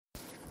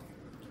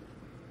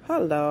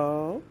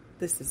Hello,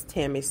 this is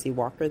Tammi C.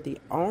 Walker, the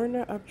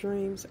owner of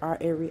Dreams Are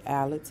a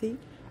Reality.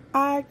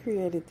 I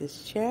created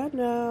this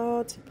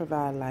channel to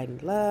provide light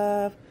and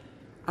love.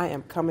 I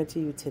am coming to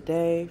you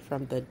today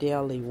from the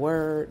Daily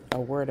Word,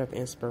 a word of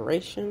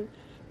inspiration.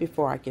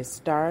 Before I get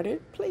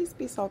started, please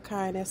be so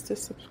kind as to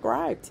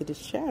subscribe to this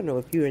channel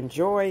if you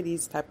enjoy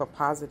these type of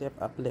positive,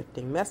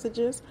 uplifting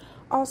messages.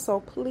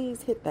 Also,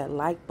 please hit that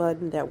like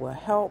button that will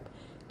help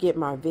get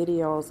my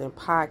videos and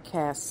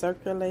podcasts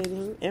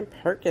circulating and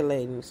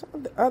percolating so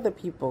that other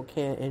people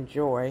can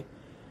enjoy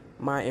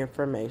my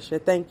information.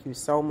 Thank you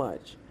so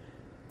much.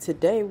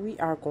 Today we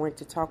are going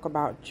to talk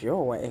about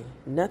joy.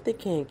 Nothing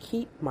can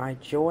keep my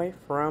joy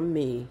from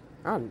me.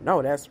 I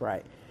know that's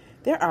right.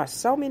 There are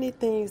so many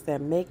things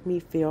that make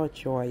me feel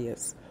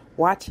joyous.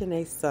 Watching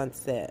a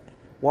sunset,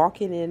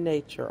 walking in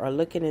nature, or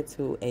looking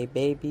into a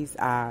baby's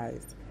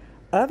eyes.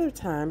 Other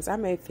times I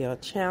may feel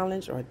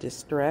challenged or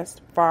distressed,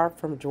 far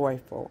from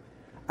joyful.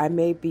 I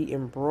may be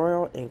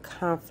embroiled in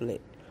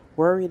conflict,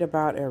 worried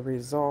about a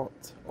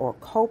result, or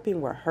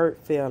coping with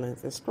hurt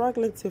feelings and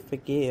struggling to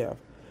forgive.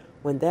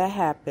 When that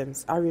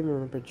happens, I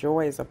remember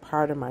joy is a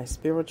part of my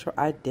spiritual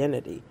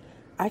identity.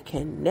 I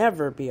can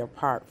never be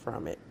apart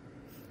from it.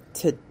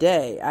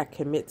 Today, I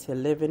commit to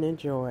living in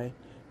joy,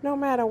 no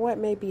matter what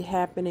may be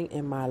happening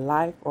in my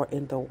life or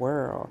in the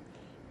world.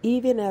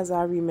 Even as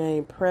I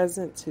remain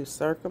present to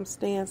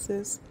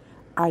circumstances,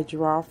 I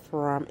draw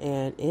from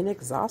an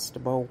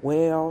inexhaustible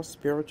well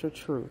spiritual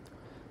truth,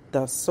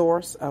 the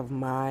source of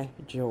my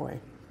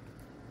joy.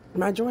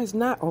 My joy is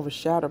not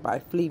overshadowed by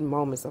fleeting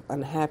moments of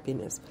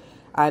unhappiness.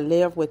 I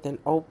live with an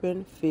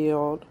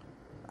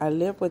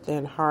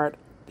heart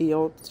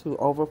filled to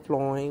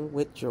overflowing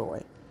with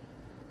joy.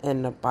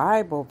 And the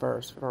Bible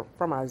verse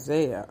from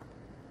Isaiah,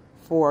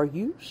 "For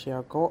you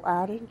shall go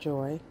out in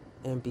joy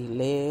and be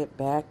led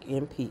back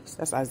in peace."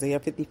 That's Isaiah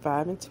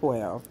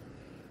 55:12.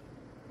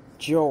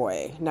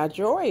 Joy. Now,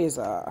 joy is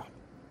a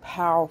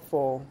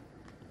powerful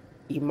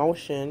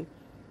emotion,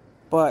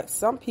 but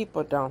some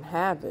people don't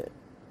have it.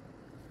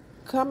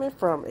 Coming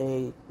from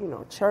a,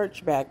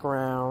 church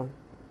background,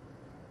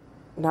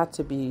 not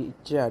to be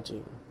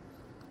judging,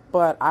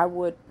 but I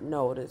would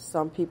notice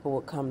some people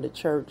would come to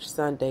church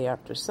Sunday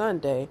after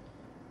Sunday,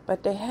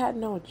 but they had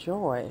no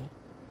joy.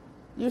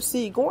 You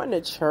see, going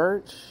to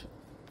church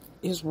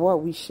is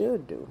what we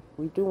should do.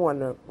 We do want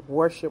to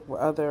worship with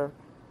other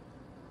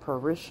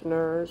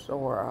parishioners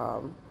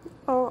or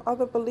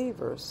other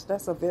believers.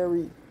 That's a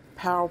very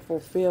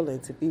powerful feeling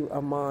to be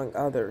among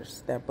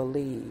others that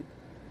believe.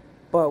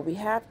 But we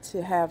have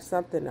to have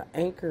something to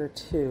anchor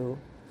to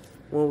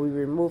when we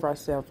remove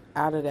ourselves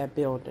out of that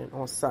building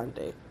on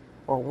Sunday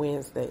or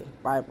Wednesday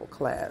Bible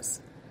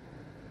class.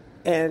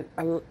 And,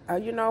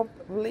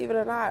 believe it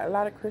or not, a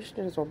lot of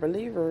Christians or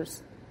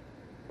believers,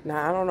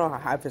 now I don't know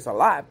if it's a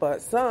lot,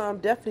 but some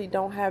definitely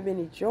don't have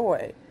any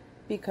joy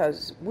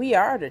because we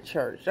are the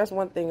church. That's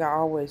one thing I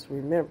always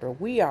remember.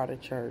 We are the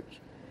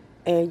church.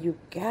 And you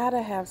got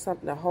to have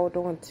something to hold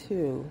on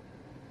to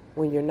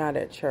when you're not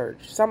at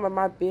church. Some of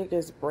my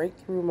biggest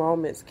breakthrough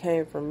moments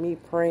came from me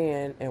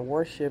praying and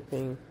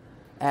worshiping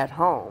at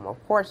home.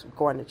 Of course,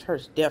 going to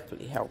church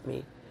definitely helped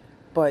me.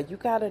 But you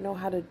got to know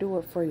how to do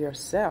it for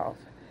yourself.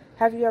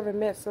 Have you ever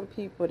met some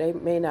people, they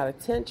may not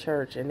attend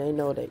church and they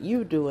know that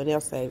you do, and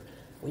they'll say,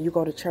 "When you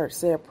go to church,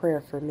 say a prayer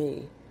for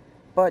me."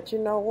 But you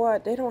know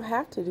what? They don't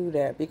have to do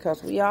that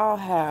because we all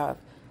have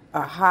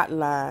a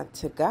hotline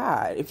to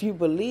God. If you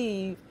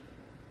believe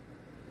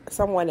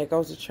someone that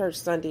goes to church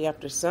Sunday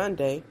after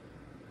Sunday,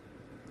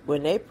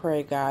 when they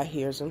pray, God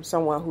hears them.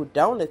 Someone who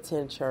don't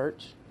attend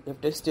church, if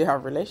they still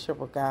have a relationship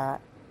with God,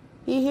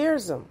 He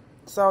hears them.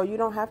 So you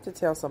don't have to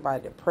tell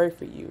somebody to pray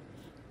for you.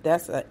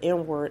 That's an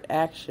inward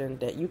action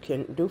that you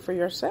can do for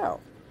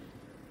yourself.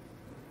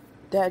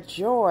 That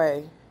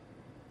joy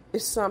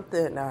is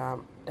something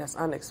that's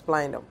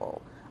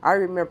unexplainable. I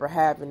remember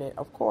having it.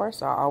 Of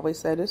course, I always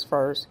say this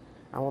first.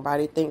 I want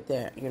nobody to think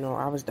that,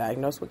 I was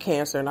diagnosed with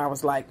cancer and I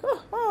was like,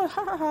 ha,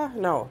 ha, ha.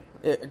 No,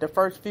 the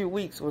first few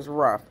weeks was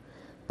rough.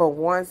 But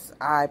once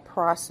I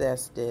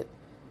processed it,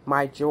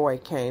 my joy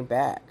came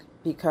back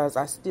because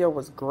I still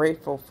was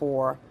grateful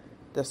for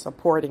the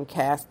supporting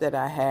cast that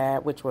I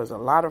had, which was a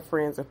lot of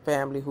friends and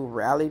family who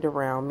rallied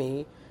around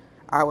me.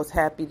 I was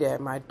happy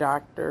that my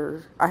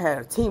doctors, I had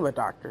a team of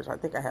doctors. I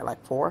think I had like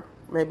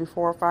maybe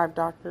 4 or 5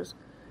 doctors,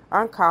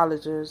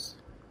 oncologists,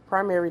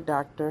 primary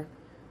doctor,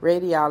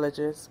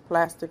 radiologist,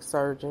 plastic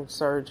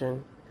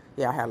surgeon.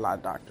 Yeah, I had a lot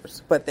of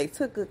doctors, but they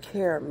took good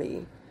care of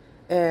me.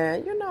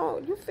 And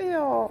you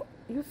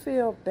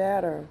feel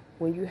better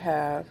when you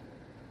have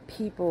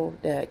people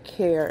that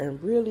care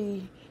and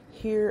really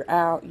hear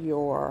out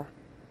your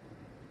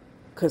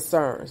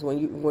concerns when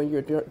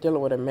you're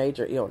dealing with a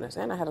major illness.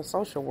 And I had a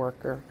social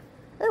worker.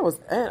 I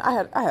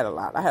had a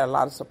lot. I had a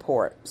lot of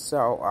support.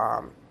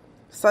 So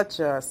such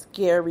a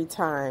scary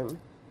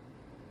time,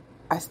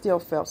 I still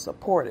felt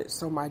supported.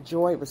 So my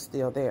joy was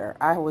still there.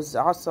 I was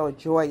also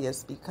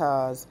joyous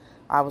because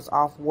I was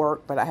off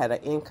work, but I had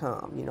an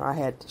income. I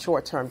had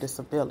short-term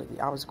disability.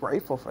 I was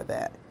grateful for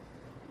that.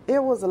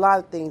 it was a lot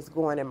of things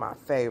going in my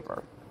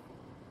favor.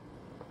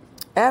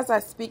 As I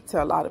speak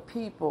to a lot of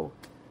people,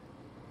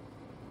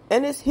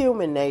 and it's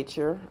human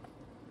nature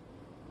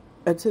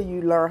until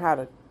you learn how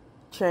to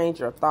change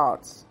your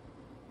thoughts,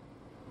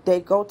 they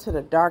go to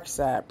the dark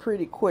side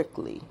pretty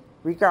quickly,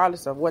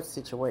 regardless of what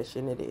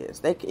situation it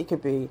is. It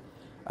could be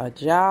a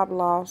job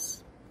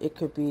loss. It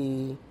could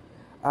be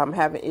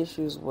having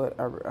issues with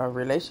a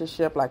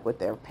relationship, like with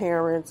their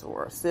parents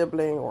or a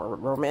sibling or a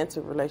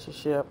romantic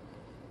relationship.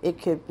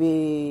 It could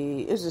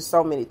be, it's just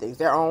so many things.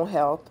 Their own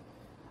health.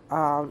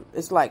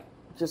 It's like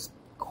just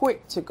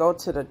quick to go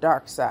to the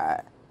dark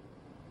side.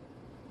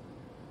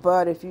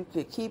 But if you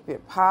could keep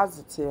it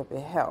positive,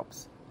 it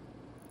helps.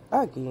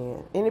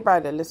 Again,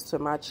 anybody that listens to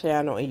my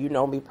channel and you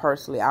know me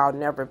personally, I'll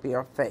never be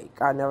a fake.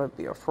 I'll never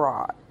be a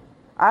fraud.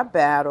 I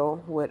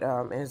battle with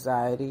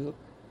anxiety,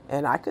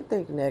 and I could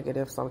think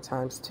negative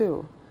sometimes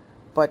too.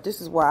 But this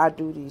is why I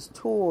do these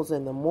tools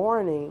in the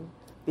morning,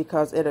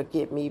 because it'll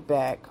get me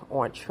back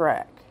on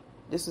track.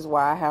 This is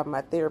why I have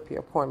my therapy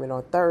appointment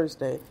on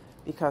Thursday,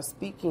 because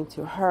speaking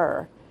to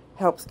her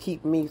helps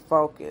keep me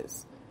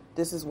focused.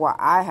 This is why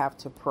I have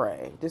to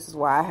pray. This is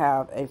why I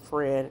have a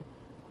friend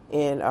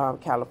in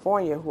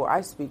California who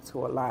I speak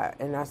to a lot.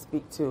 And I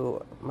speak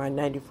to my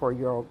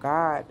 94-year-old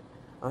God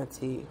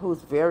auntie,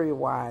 who's very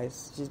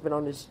wise. She's been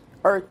on this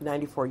earth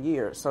 94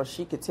 years, so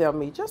she could tell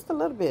me just a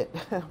little bit.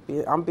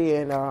 I'm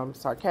being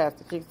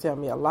sarcastic. She can tell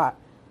me a lot.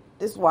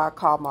 This is why I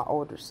call my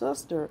older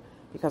sister,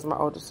 because my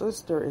older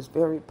sister is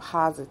very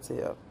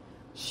positive.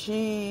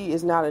 She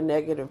is not a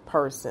negative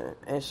person,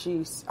 and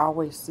she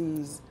always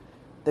sees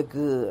the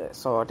good.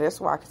 So that's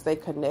why I can stay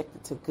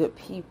connected to good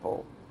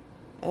people.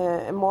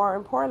 And more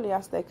importantly, I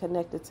stay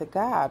connected to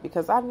God,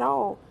 because I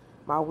know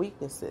my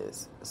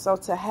weaknesses. So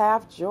to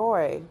have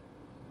joy,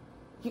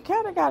 you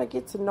kind of got to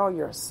get to know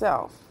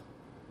yourself.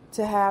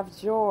 To have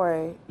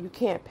joy, you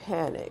can't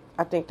panic.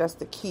 I think that's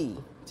the key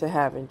to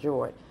having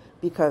joy,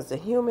 because the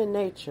human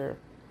nature,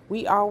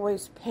 we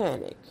always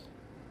panic.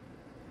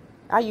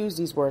 I use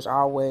these words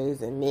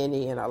always and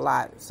many and a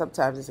lot.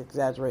 Sometimes it's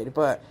exaggerated,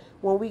 but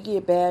when we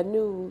get bad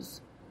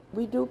news,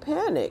 we do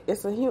panic.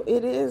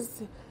 It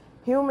is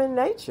human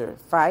nature,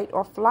 fight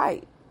or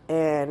flight.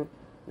 And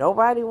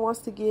nobody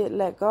wants to get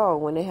let go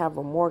when they have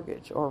a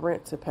mortgage or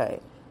rent to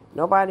pay.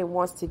 Nobody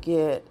wants to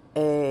get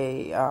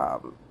a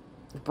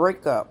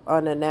breakup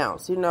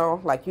unannounced,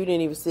 like you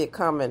didn't even see it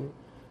coming.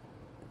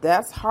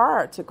 That's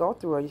hard to go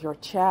through. Your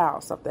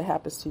child, something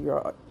happens to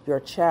your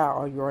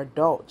child or your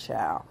adult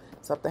child.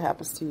 Something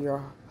happens to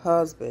your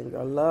husband,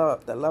 the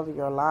love of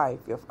your life,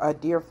 a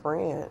dear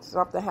friend.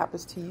 Something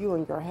happens to you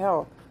and your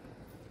health.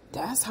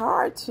 That's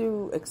hard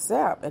to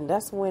accept, and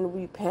that's when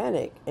we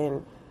panic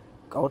and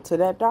go to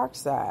that dark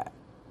side.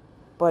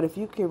 But if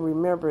you can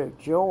remember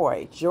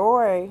joy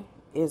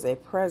is a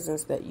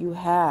presence that you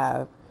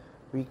have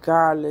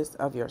regardless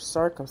of your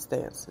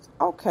circumstances.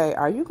 Okay,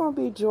 are you going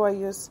to be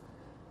joyous?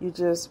 You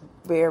just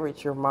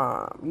buried your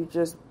mom. You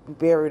just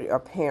buried a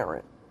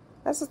parent.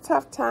 That's a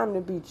tough time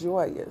to be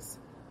joyous.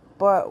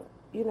 But,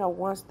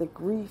 once the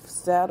grief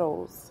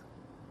settles,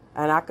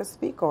 and I could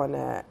speak on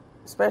that,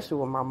 especially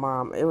with my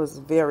mom. It was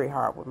very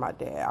hard with my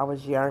dad. I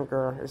was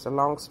younger. It's a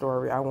long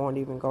story. I won't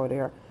even go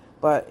there.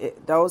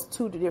 But those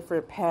two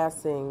different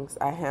passings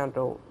I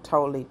handled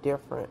totally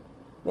different.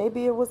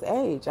 Maybe it was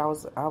age. I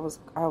was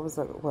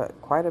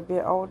quite a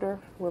bit older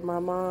with my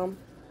mom.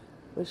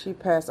 When she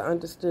passed, I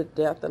understood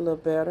death a little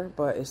better,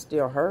 but it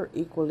still hurt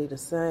equally the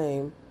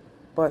same.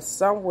 But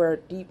somewhere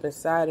deep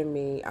inside of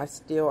me, I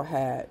still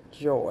had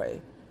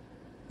joy.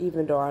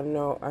 Even though I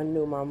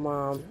knew my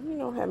mom,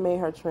 had made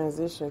her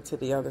transition to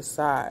the other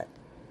side.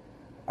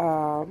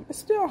 It's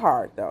still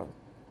hard, though.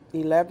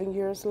 11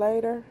 years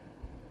later,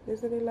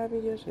 is it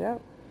 11 years?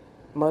 Yep.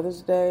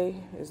 Mother's Day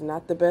is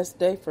not the best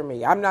day for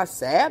me. I'm not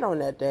sad on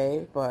that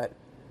day, but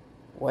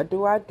what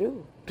do I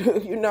do?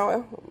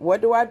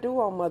 What do I do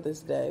on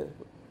Mother's Day?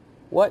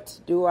 What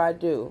do I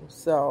do?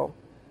 So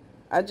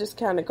I just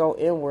kind of go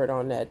inward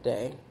on that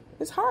day.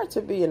 It's hard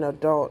to be an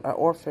adult, an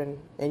orphan,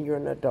 and you're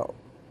an adult.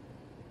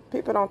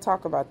 People don't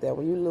talk about that.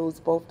 When you lose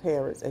both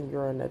parents and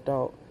you're an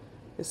adult,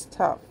 it's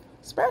tough.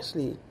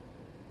 Especially,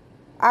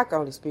 I can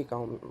only speak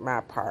on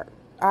my part.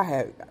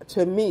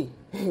 To me,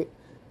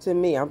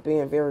 I'm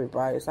being very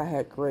biased. I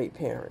had great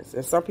parents.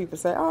 And some people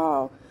say,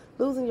 oh,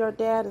 losing your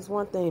dad is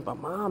one thing, but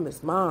mom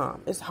is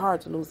mom. It's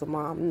hard to lose a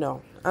mom.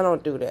 No, I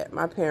don't do that.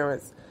 My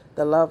parents,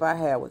 the love I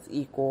had was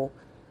equal.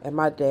 And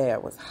my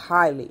dad was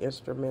highly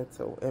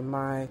instrumental in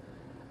my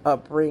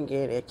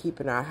upbringing and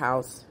keeping our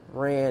house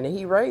ran. And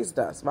he raised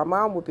us. My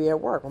mom would be at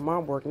work. My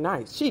mom worked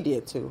nights. She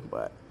did too,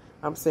 but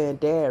I'm saying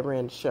dad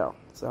ran the show.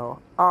 So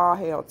all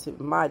hail to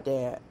my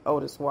dad,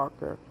 Otis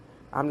Walker.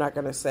 I'm not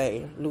going to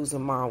say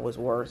losing mom was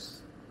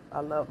worse.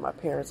 I love my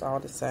parents all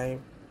the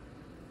same.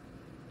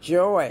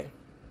 Joy.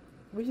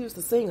 We used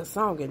to sing a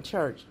song in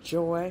church.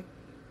 Joy,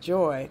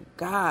 joy,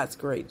 God's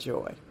great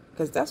joy.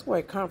 Because that's where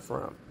it comes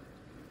from.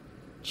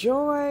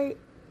 Joy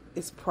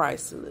is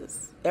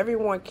priceless.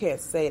 Everyone can't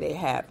say they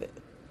have it.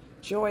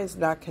 Joy is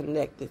not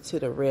connected to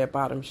the red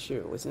bottom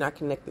shoe. It's not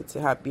connected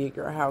to how big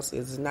your house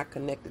is. It's not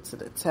connected to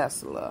the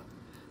Tesla,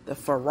 the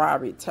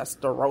Ferrari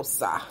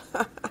Testarossa.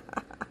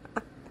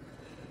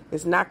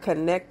 It's not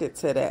connected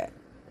to that.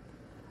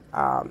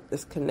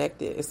 It's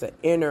connected. It's an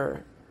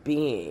inner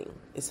being.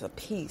 It's a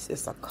peace.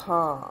 It's a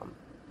calm.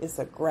 It's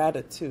a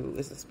gratitude.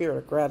 It's a spirit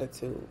of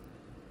gratitude.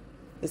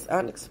 It's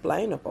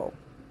unexplainable.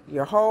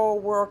 Your whole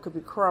world could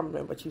be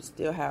crumbling, but you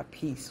still have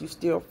peace. You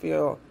still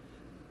feel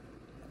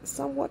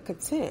somewhat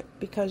content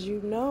because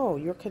you know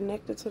you're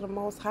connected to the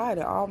Most High,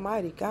 the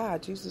Almighty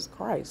God, Jesus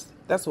Christ.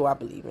 That's who I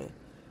believe in.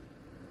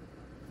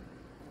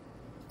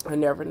 I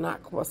never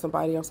knock what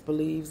somebody else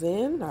believes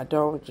in. I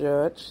don't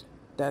judge.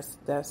 That's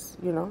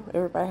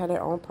everybody had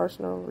their own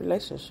personal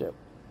relationship.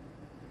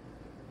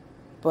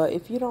 But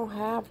if you don't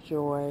have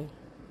joy,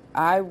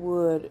 I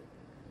would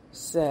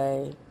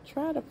say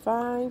try to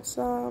find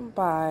some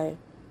by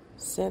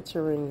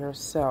centering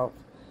yourself,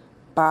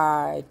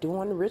 by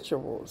doing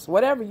rituals,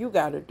 whatever you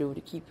got to do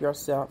to keep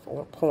yourself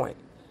on point.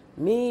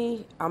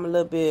 Me, I'm a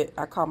little bit,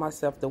 I call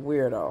myself the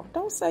weirdo.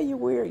 Don't say you're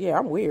weird. Yeah,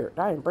 I'm weird.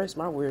 I embrace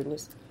my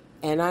weirdness.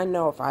 And I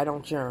know if I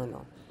don't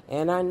journal,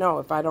 and I know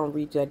if I don't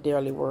read that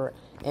daily word,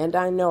 and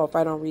I know if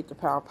I don't read the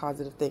Power of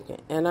Positive Thinking,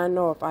 and I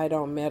know if I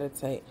don't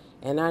meditate,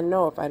 and I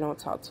know if I don't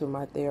talk to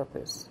my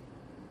therapist,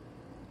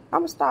 I'm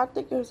going to start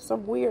thinking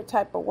some weird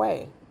type of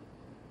way.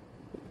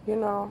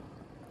 You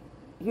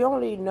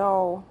only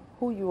know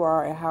who you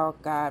are and how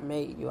God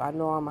made you. I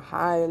know I'm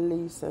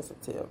highly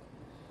sensitive,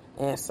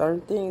 and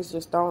certain things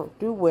just don't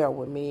do well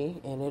with me,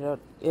 and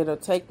it'll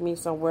take me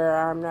somewhere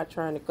I'm not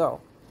trying to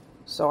go.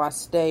 So I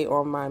stay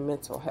on my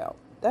mental health.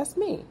 That's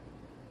me.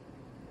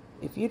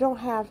 If you don't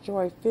have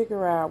joy,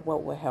 figure out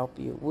what will help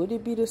you. Would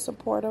it be the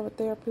support of a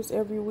therapist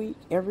every week,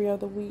 every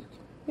other week?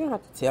 You don't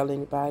have to tell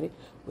anybody.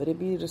 Would it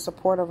be the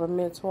support of a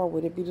mentor?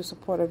 Would it be the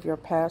support of your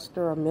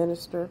pastor or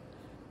minister?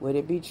 Would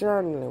it be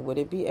journaling? Would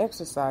it be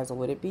exercising?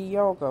 Would it be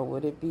yoga?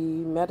 Would it be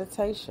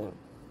meditation?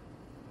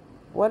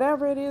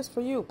 Whatever it is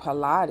for you.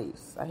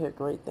 Pilates. I hear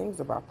great things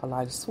about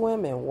Pilates.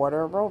 Swimming,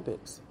 water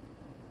aerobics.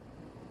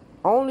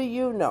 Only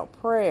you know.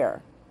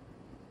 Prayer.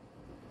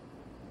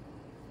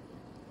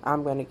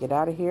 I'm going to get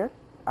out of here.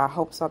 I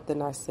hope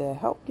something I said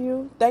helped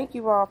you. Thank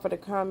you all for the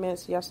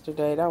comments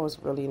yesterday. That was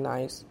really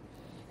nice.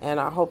 And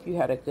I hope you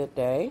had a good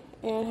day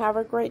and have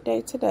a great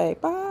day today.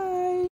 Bye.